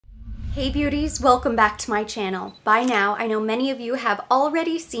Hey beauties, welcome back to my channel. By now, I know many of you have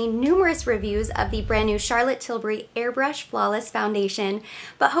already seen numerous reviews of the brand new Charlotte Tilbury Airbrush Flawless Foundation,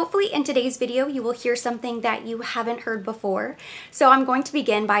 but hopefully in today's video you will hear something that you haven't heard before. So I'm going to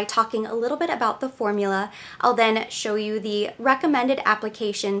begin by talking a little bit about the formula. I'll then show you the recommended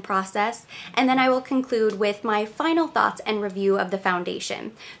application process, and then I will conclude with my final thoughts and review of the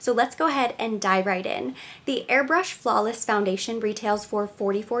foundation. So let's go ahead and dive right in. The Airbrush Flawless Foundation retails for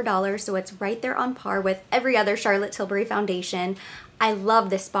 $44. So it's right there on par with every other Charlotte Tilbury foundation. I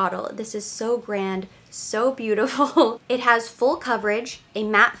love this bottle. This is so grand, so beautiful. It has full coverage, a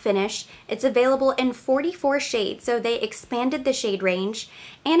matte finish. It's available in 44 shades, so they expanded the shade range,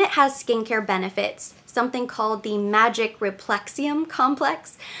 and it has skincare benefits, something called the Magic Replexium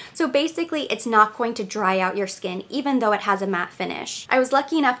Complex. So basically it's not going to dry out your skin even though it has a matte finish. I was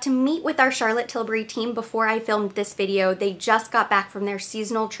lucky enough to meet with our Charlotte Tilbury team before I filmed this video. They just got back from their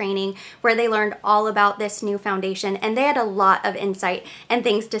seasonal training where they learned all about this new foundation, and they had a lot of insight and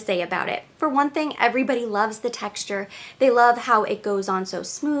things to say about it. For one thing, everybody loves the texture. They love how it goes on so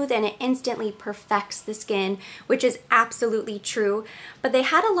smooth and it instantly perfects the skin, which is absolutely true. But they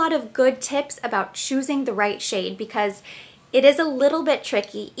had a lot of good tips about choosing the right shade because it is a little bit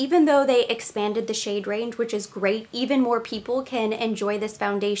tricky. Even though they expanded the shade range, which is great, even more people can enjoy this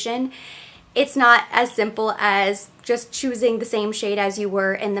foundation. It's not as simple as just choosing the same shade as you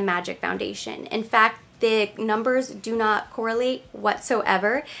were in the Magic Foundation. In fact, the numbers do not correlate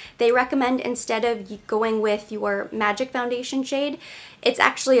whatsoever. They recommend instead of going with your Magic Foundation shade, it's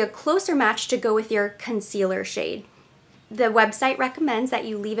actually a closer match to go with your concealer shade. The website recommends that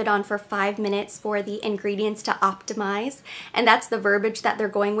you leave it on for 5 minutes for the ingredients to optimize, and that's the verbiage that they're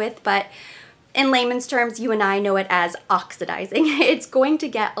going with, but in layman's terms, you and I know it as oxidizing. It's going to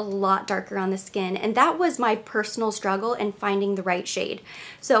get a lot darker on the skin, and that was my personal struggle in finding the right shade.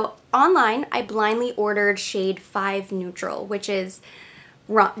 So online, I blindly ordered shade 5 Neutral, which is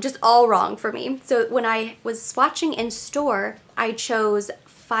wrong, just all wrong for me. So when I was swatching in store, I chose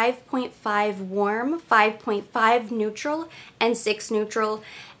 5.5 Warm, 5.5 Neutral, and 6 Neutral.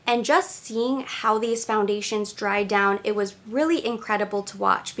 And just seeing how these foundations dry down, it was really incredible to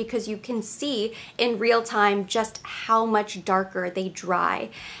watch because you can see in real time just how much darker they dry,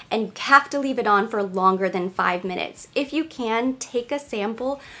 and you have to leave it on for longer than 5 minutes. If you can, take a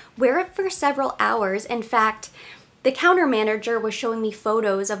sample, wear it for several hours. In fact, the counter manager was showing me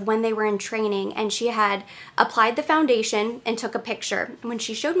photos of when they were in training, and she had applied the foundation and took a picture. And when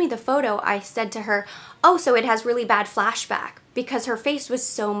she showed me the photo, I said to her, "Oh, so it has really bad flashback," because her face was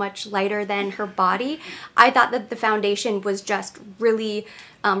so much lighter than her body. I thought that the foundation was just really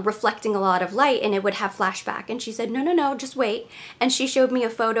reflecting a lot of light and it would have flashback. And she said, no, just wait. And she showed me a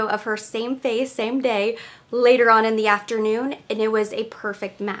photo of her same face, same day, later on in the afternoon, and it was a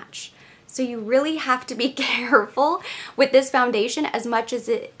perfect match. So you really have to be careful with this foundation. As much as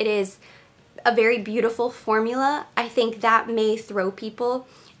it is a very beautiful formula, I think that may throw people,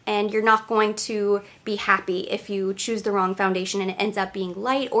 and you're not going to be happy if you choose the wrong foundation and it ends up being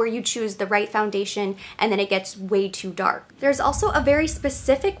light, or you choose the right foundation and then it gets way too dark. There's also a very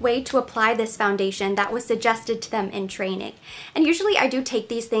specific way to apply this foundation that was suggested to them in training. And usually I do take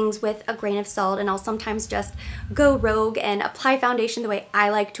these things with a grain of salt, and I'll sometimes just go rogue and apply foundation the way I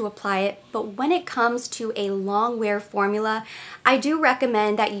like to apply it. But when it comes to a long wear formula, I do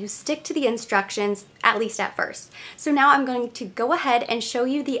recommend that you stick to the instructions, at least at first. So now I'm going to go ahead and show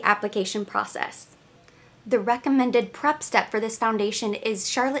you the application process. The recommended prep step for this foundation is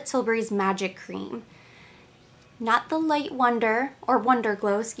Charlotte Tilbury's Magic Cream. Not the Light Wonder, or Wonder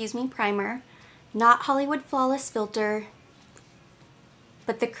Glow, excuse me, primer. Not Hollywood Flawless Filter,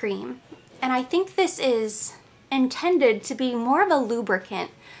 but the cream. And I think this is intended to be more of a lubricant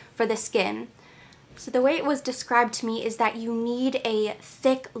for the skin. So the way it was described to me is that you need a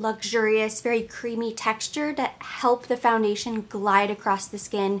thick, luxurious, very creamy texture to help the foundation glide across the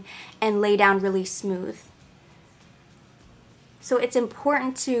skin and lay down really smooth. So it's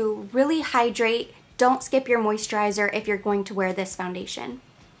important to really hydrate. Don't skip your moisturizer if you're going to wear this foundation.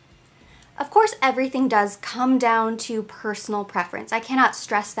 Of course, everything does come down to personal preference. I cannot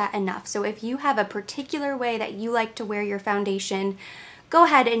stress that enough. So if you have a particular way that you like to wear your foundation, go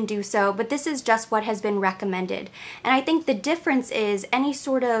ahead and do so, but this is just what has been recommended. And I think the difference is any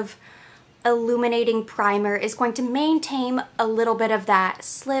sort of illuminating primer is going to maintain a little bit of that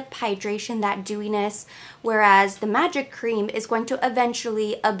slip, hydration, that dewiness, whereas the Magic Cream is going to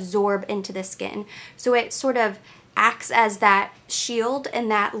eventually absorb into the skin. So it sort of acts as that shield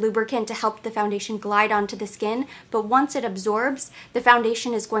and that lubricant to help the foundation glide onto the skin, but once it absorbs, the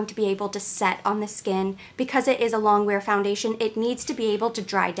foundation is going to be able to set on the skin. Because it is a long wear foundation, it needs to be able to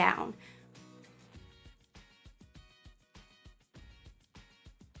dry down.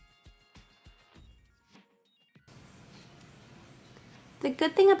 The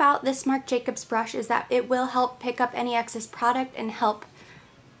good thing about this Marc Jacobs brush is that it will help pick up any excess product and help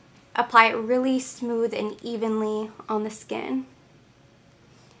apply it really smooth and evenly on the skin.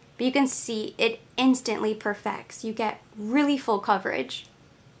 But you can see it instantly perfects. You get really full coverage.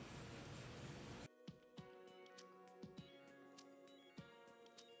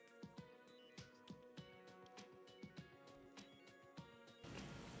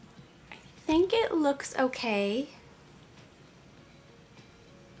 I think it looks okay.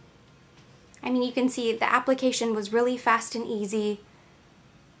 I mean, you can see the application was really fast and easy.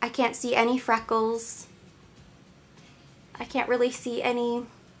 I can't see any freckles. I can't really see any,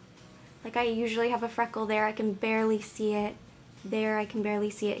 like I usually have a freckle there. I can barely see it. There, I can barely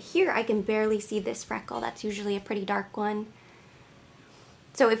see it. Here, I can barely see this freckle. That's usually a pretty dark one.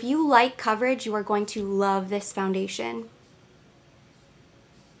 So if you like coverage, you are going to love this foundation.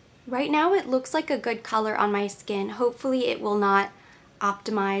 Right now, it looks like a good color on my skin. Hopefully, it will not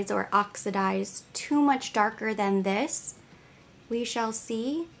optimize or oxidize too much darker than this. We shall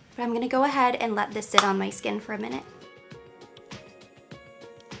see, but I'm gonna go ahead and let this sit on my skin for a minute.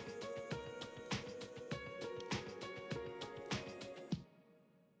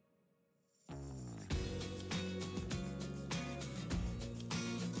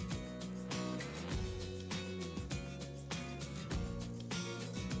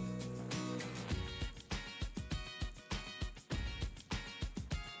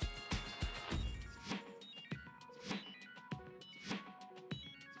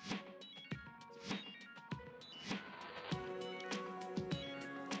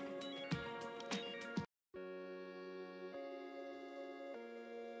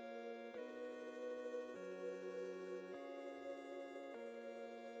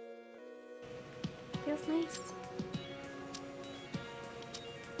 Feels nice.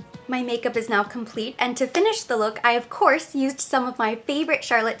 My makeup is now complete, and to finish the look, I of course used some of my favorite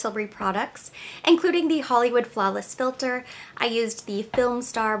Charlotte Tilbury products, including the Hollywood Flawless filter. I used the Film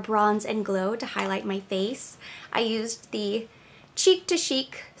Star Bronze and Glow to highlight my face. I used the Cheek to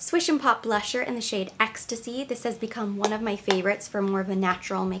Chic Swish and Pop blusher in the shade Ecstasy. This has become one of my favorites for more of a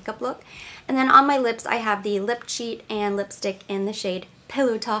natural makeup look. And then on my lips, I have the Lip Cheat and lipstick in the shade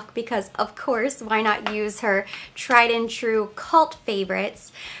Pillow Talk, because of course, why not use her tried and true cult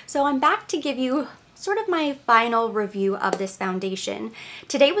favorites. So I'm back to give you sort of my final review of this foundation.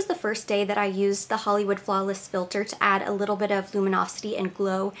 Today was the first day that I used the Hollywood Flawless filter to add a little bit of luminosity and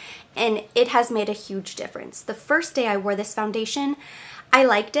glow, and it has made a huge difference. The first day I wore this foundation, I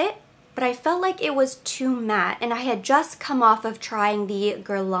liked it, but I felt like it was too matte, and I had just come off of trying the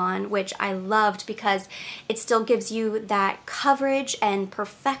Guerlain, which I loved because it still gives you that coverage and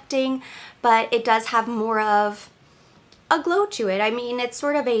perfecting, but it does have more of a glow to it. I mean, it's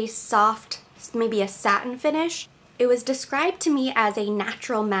sort of a soft, maybe a satin finish. It was described to me as a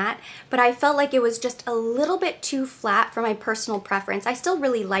natural matte, but I felt like it was just a little bit too flat for my personal preference. I still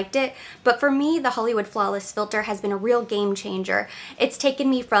really liked it, but for me, the Hollywood Flawless filter has been a real game changer. It's taken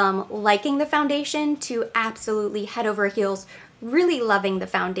me from liking the foundation to absolutely head over heels really loving the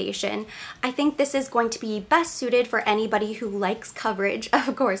foundation. I think this is going to be best suited for anybody who likes coverage,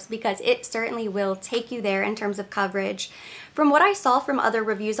 of course, because it certainly will take you there in terms of coverage. From what I saw from other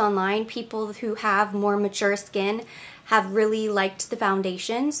reviews online, people who have more mature skin have really liked the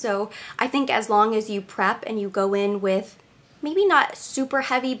foundation. So I think as long as you prep and you go in with maybe not super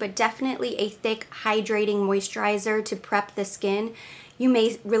heavy, but definitely a thick hydrating moisturizer to prep the skin, you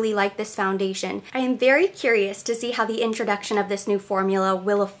may really like this foundation. I am very curious to see how the introduction of this new formula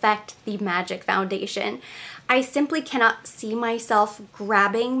will affect the Magic foundation. I simply cannot see myself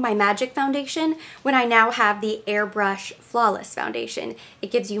grabbing my Magic foundation when I now have the Airbrush Flawless foundation. It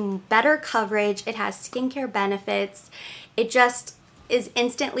gives you better coverage, it has skincare benefits, it just is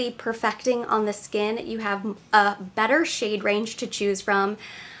instantly perfecting on the skin. You have a better shade range to choose from.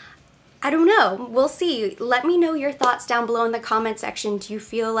 I don't know, we'll see. Let me know your thoughts down below in the comment section. Do you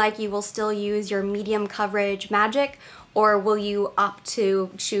feel like you will still use your medium coverage Magic, or will you opt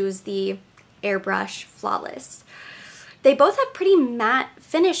to choose the Airbrush Flawless? They both have pretty matte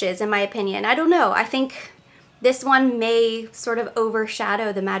finishes in my opinion. I don't know, I think this one may sort of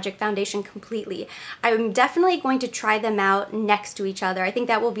overshadow the Magic foundation completely. I'm definitely going to try them out next to each other. I think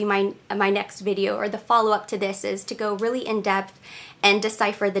that will be my next video, or the follow-up to this is to go really in depth and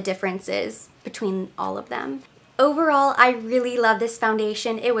decipher the differences between all of them. Overall, I really love this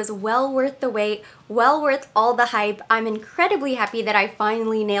foundation. It was well worth the wait, well worth all the hype. I'm incredibly happy that I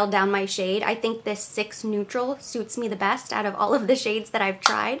finally nailed down my shade. I think this 6 neutral suits me the best out of all of the shades that I've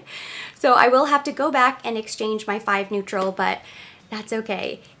tried. So I will have to go back and exchange my 5 neutral, but that's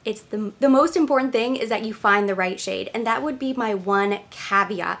okay. It's the most important thing is that you find the right shade, and that would be my one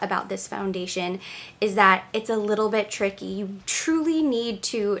caveat about this foundation, is that it's a little bit tricky. You truly need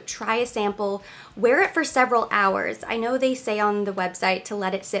to try a sample, wear it for several hours. I know they say on the website to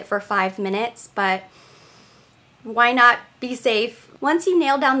let it sit for 5 minutes, but why not be safe? Once you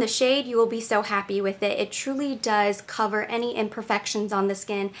nail down the shade, you will be so happy with it. It truly does cover any imperfections on the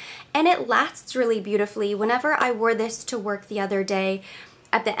skin, and it lasts really beautifully. Whenever I wore this to work the other day,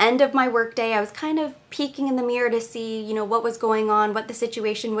 at the end of my work day, I was kind of peeking in the mirror to see, you know, what was going on, what the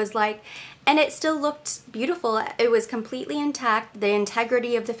situation was like, and it still looked beautiful. It was completely intact. The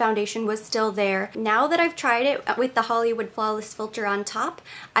integrity of the foundation was still there. Now that I've tried it with the Hollywood Flawless filter on top,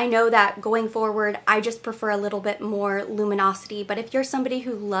 I know that going forward, I just prefer a little bit more luminosity. But if you're somebody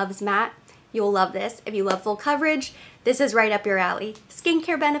who loves matte, you'll love this. If you love full coverage, this is right up your alley.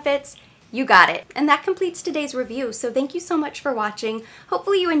 Skincare benefits, you got it. And that completes today's review. So thank you so much for watching.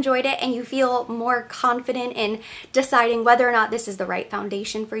 Hopefully you enjoyed it and you feel more confident in deciding whether or not this is the right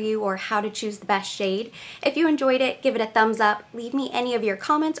foundation for you or how to choose the best shade. If you enjoyed it, give it a thumbs up. Leave me any of your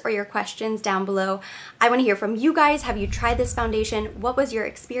comments or your questions down below. I want to hear from you guys. Have you tried this foundation? What was your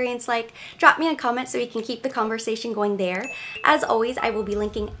experience like? Drop me a comment so we can keep the conversation going there. As always, I will be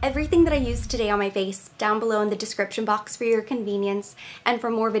linking everything that I used today on my face down below in the description box for your convenience. And for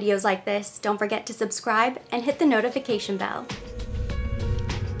more videos like this, don't forget to subscribe and hit the notification bell.